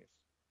companies.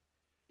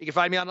 You can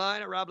find me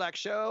online at Rob Black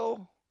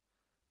Show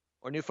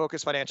or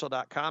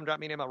newfocusfinancial.com. Drop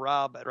me an email,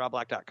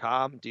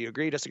 rob@robblack.com. Do you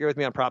agree, disagree with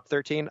me on Prop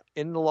 13?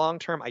 In the long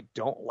term, I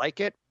don't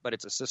like it, but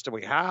it's a system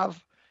we have,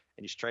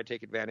 and you should try to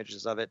take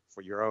advantages of it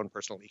for your own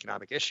personal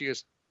economic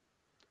issues.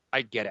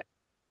 I get it.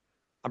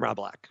 I'm Rob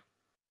Black.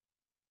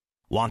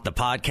 Want the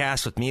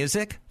podcast with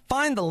music?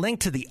 Find the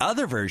link to the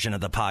other version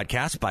of the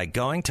podcast by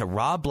going to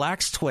Rob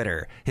Black's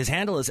Twitter. His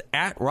handle is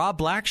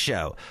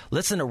 @RobBlackShow.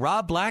 Listen to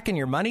Rob Black and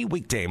Your Money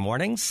weekday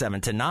mornings,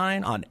 7 to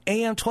 9 on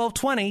AM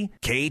 1220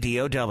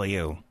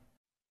 KDOW.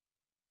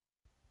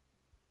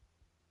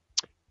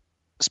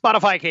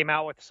 Spotify came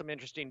out with some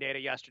interesting data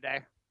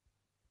yesterday.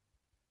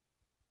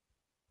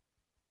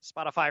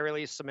 Spotify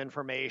released some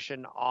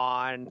information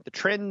on the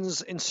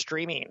trends in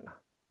streaming.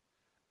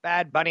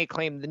 Bad Bunny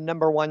claimed the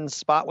 #1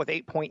 spot with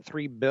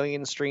 8.3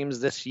 billion streams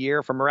this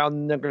year from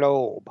around the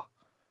globe.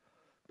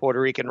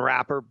 Puerto Rican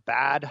rapper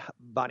Bad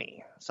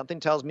Bunny. Something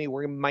tells me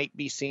we might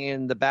be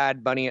seeing the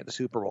Bad Bunny at the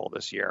Super Bowl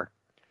this year.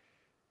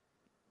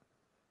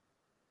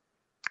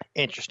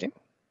 Interesting.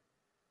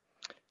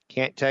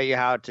 Can't tell you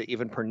how to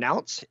even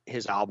pronounce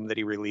his album that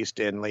he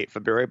released in late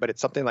February, but it's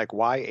something like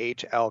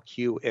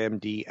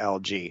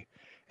YHLQMDLG.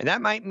 And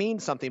that might mean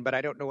something, but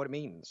I don't know what it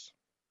means.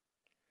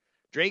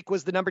 Drake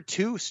was the number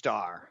 2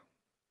 star,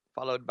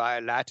 followed by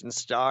Latin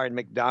star and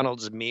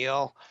McDonald's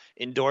meal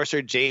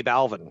endorser J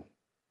Balvin.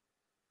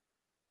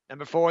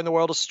 Number 4 in the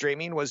world of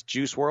streaming was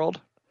Juice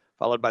WRLD,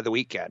 followed by The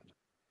Weeknd.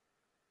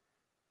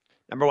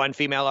 Number 1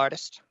 female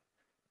artist,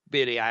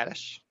 Billie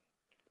Eilish.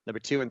 Number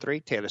 2 and 3,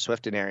 Taylor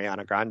Swift and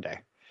Ariana Grande.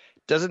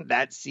 Doesn't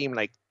that seem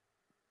like,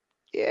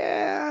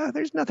 yeah,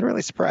 there's nothing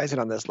really surprising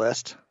on this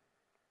list.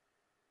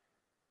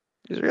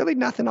 There's really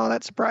nothing all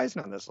that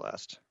surprising on this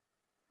list.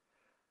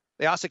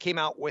 They also came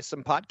out with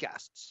some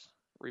podcasts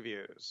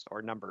reviews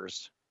or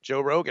numbers.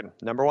 Joe Rogan,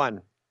 number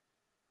 1.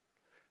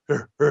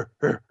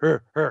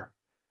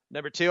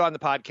 Number 2 on the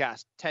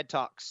podcast, TED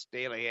Talks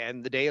Daily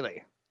and The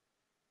Daily.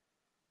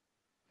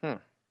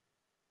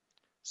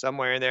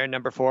 Somewhere in there,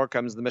 number 4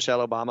 comes the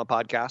Michelle Obama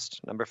podcast.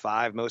 Number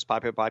 5, most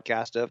popular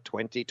podcast of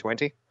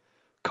 2020.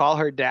 Call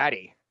Her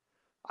Daddy.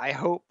 I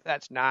hope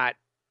that's not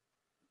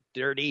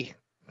dirty.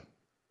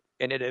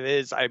 And if it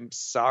is, I'm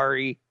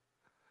sorry.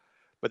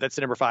 But that's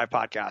the number 5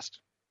 podcast.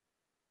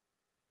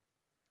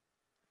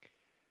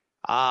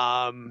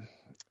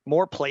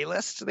 More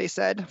playlists, they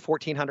said.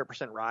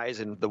 1,400%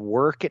 rise in the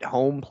work at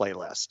home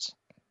playlists.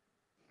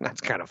 That's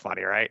kind of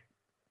funny, right?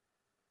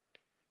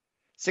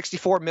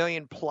 64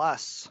 million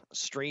plus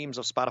streams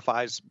of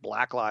Spotify's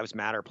Black Lives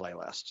Matter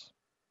playlist.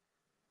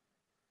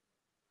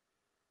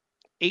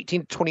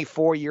 18 to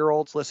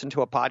 24-year-olds listen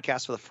to a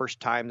podcast for the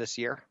first time this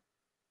year.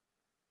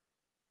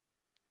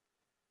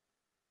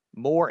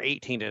 More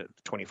 18 to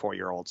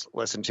 24-year-olds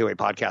listen to a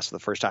podcast for the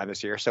first time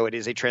this year. So it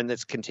is a trend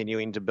that's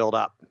continuing to build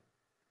up.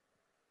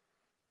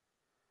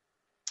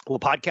 Will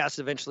podcasts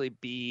eventually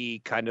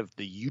be kind of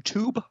the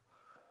YouTube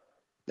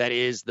that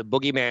is the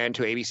boogeyman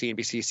to ABC,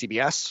 NBC,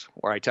 CBS,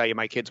 where I tell you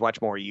my kids watch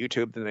more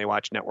YouTube than they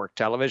watch network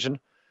television?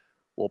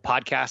 Will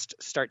podcasts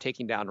start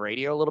taking down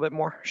radio a little bit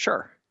more?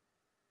 Sure.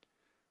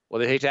 Will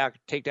they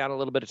take down a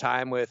little bit of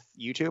time with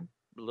YouTube?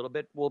 A little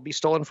bit will be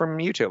stolen from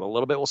YouTube. A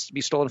little bit will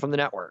be stolen from the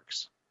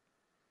networks.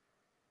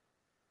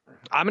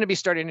 I'm going to be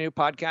starting a new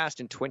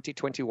podcast in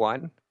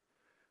 2021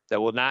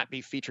 that will not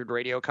be featured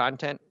radio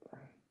content.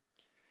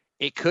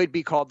 It could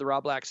be called the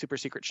Rob Black Super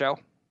Secret Show.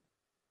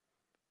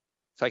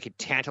 So I could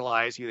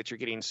tantalize you that you're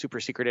getting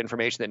super secret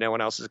information that no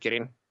one else is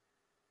getting.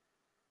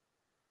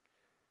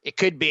 It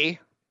could be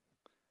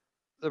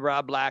the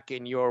Rob Black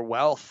in Your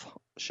Wealth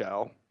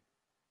show.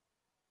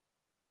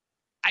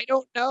 I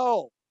don't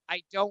know.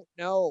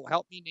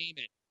 Help me name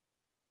it.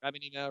 Rob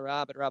me email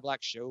Rob at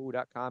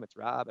robblackshow.com. It's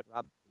Rob at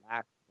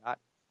robblack.com.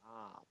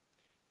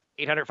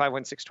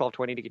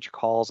 800-516-1220 to get your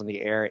calls on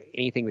the air.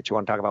 Anything that you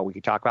want to talk about, we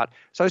can talk about.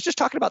 So I was just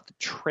talking about the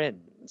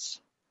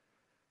trends.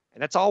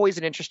 And that's always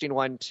an interesting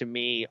one to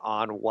me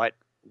on what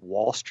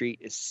Wall Street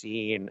is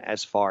seeing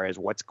as far as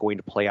what's going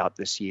to play out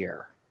this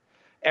year.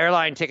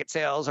 Airline ticket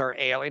sales are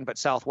ailing, but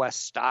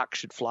Southwest stock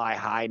should fly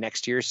high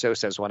next year, so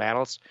says one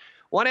analyst.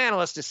 One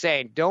analyst is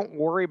saying, don't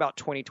worry about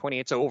 2020,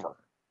 it's over.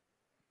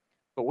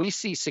 But we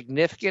see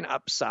significant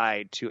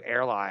upside to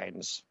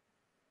airlines,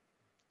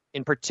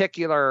 in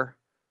particular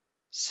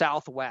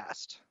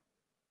Southwest.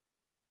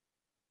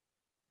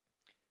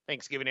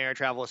 Thanksgiving air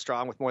travel is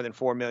strong with more than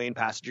 4 million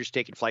passengers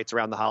taking flights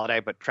around the holiday,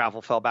 but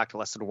travel fell back to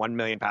less than 1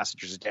 million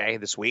passengers a day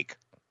this week.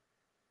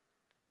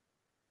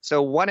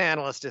 So one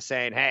analyst is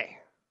saying, hey,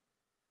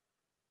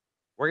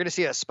 we're going to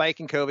see a spike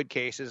in COVID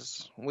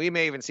cases. We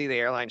may even see the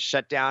airlines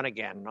shut down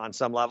again on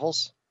some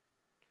levels.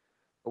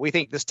 But we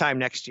think this time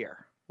next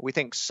year, we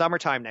think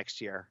summertime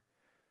next year,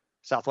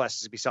 Southwest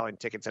is going to be selling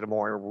tickets at a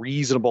more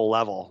reasonable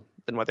level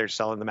than what they're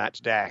selling them at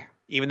today,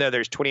 even though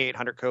there's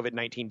 2,800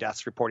 COVID-19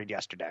 deaths reported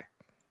yesterday.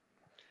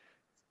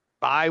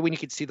 Buy when you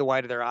can see the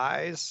white of their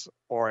eyes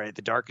or at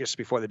the darkest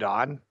before the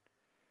dawn.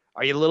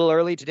 Are you a little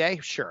early today?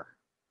 Sure.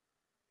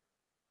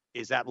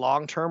 Is that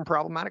long-term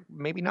problematic?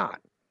 Maybe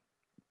not.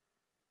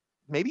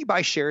 Maybe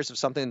buy shares of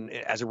something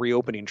as a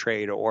reopening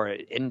trade or an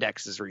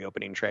index as a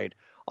reopening trade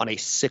on a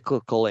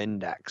cyclical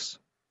index.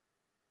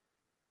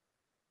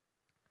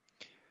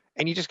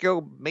 And you just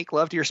go make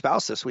love to your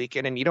spouse this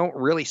weekend and you don't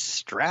really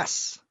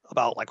stress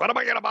about like, what am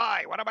I going to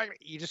buy?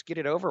 You just get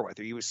it over with,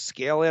 or you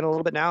scale in a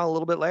little bit now, a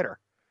little bit later,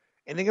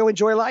 and then go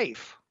enjoy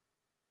life.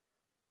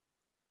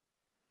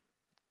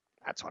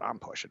 That's what I'm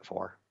pushing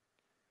for.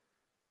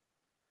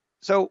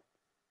 So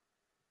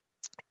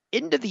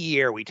into the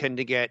year, we tend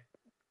to get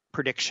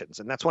predictions,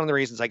 and that's one of the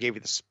reasons I gave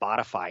you the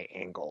Spotify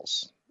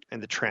angles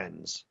and the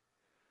trends.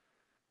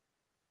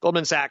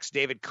 Goldman Sachs'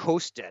 David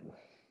Kostin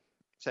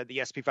said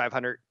the S&P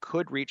 500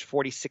 could reach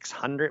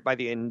 4,600 by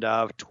the end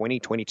of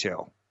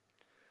 2022.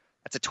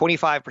 That's a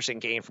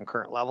 25% gain from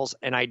current levels,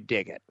 and I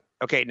dig it.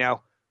 Okay,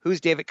 now,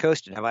 who's David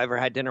Kostin? Have I ever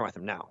had dinner with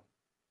him? No.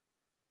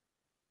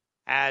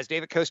 Has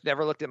David Kostin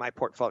ever looked at my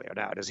portfolio?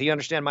 No. Does he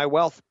understand my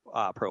wealth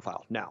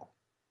profile? No.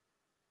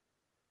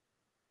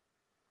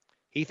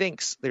 He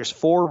thinks there's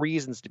 4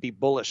 reasons to be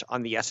bullish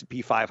on the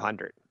S&P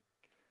 500.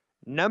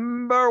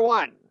 Number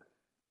 1,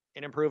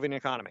 an improving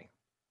economy.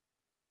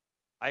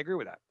 I agree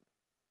with that.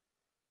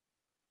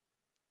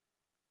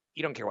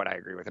 You don't care what I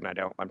agree with, and I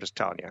don't. I'm just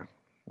telling you.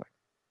 Like,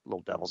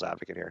 little devil's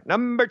advocate here.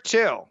 Number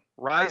 2,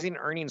 rising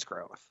earnings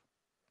growth.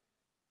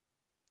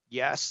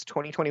 Yes,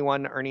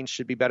 2021 earnings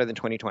should be better than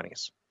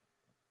 2020's.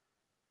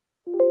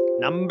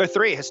 Number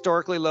 3,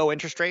 historically low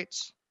interest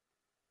rates.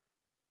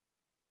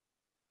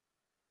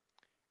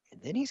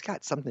 And then he's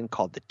got something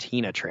called the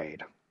TINA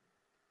trade.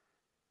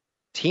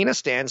 TINA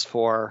stands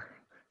for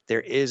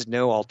there is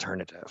no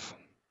alternative.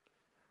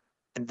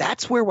 And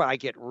that's where I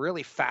get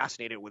really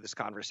fascinated with this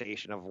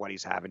conversation of what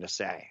he's having to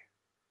say.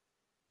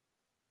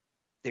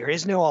 There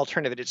is no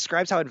alternative. It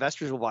describes how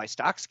investors will buy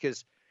stocks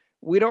because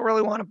we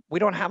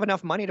don't have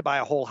enough money to buy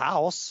a whole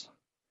house.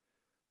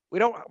 We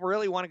don't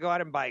really want to go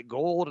out and buy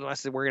gold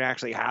unless we're going to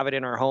actually have it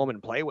in our home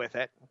and play with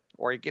it,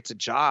 or it gets a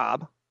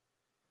job.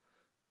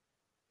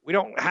 We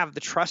don't have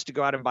the trust to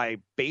go out and buy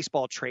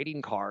baseball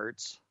trading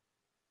cards.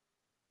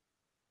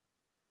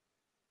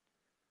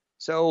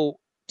 So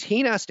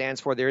TINA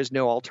stands for there is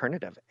no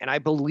alternative. And I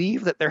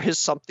believe that there is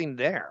something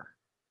there.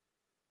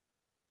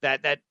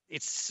 That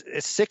it's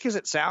as sick as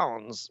it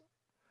sounds.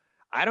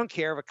 I don't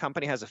care if a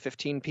company has a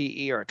 15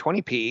 PE or a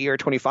 20 PE or a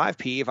 25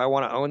 PE. If I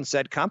want to own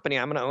said company,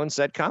 I'm going to own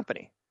said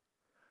company.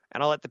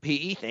 And I'll let the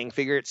PE thing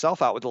figure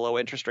itself out with the low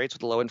interest rates,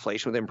 with the low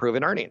inflation, with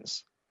improving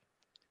earnings.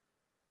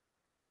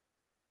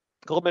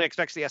 Goldman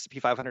expects the S&P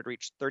 500 to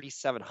reach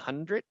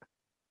 3,700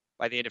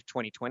 by the end of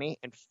 2020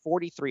 and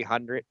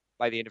 4,300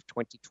 by the end of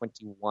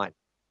 2021.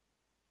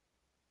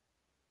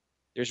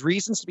 There's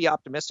reasons to be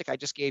optimistic. I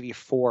just gave you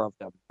 4 of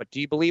them. But do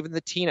you believe in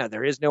the TINA?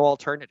 There is no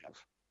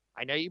alternative.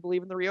 I know you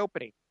believe in the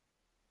reopening.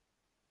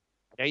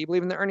 I know you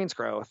believe in the earnings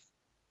growth.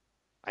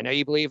 I know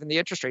you believe in the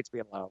interest rates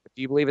being low. But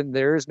do you believe in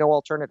there is no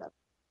alternative?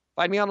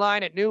 Find me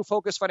online at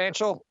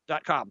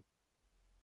newfocusfinancial.com.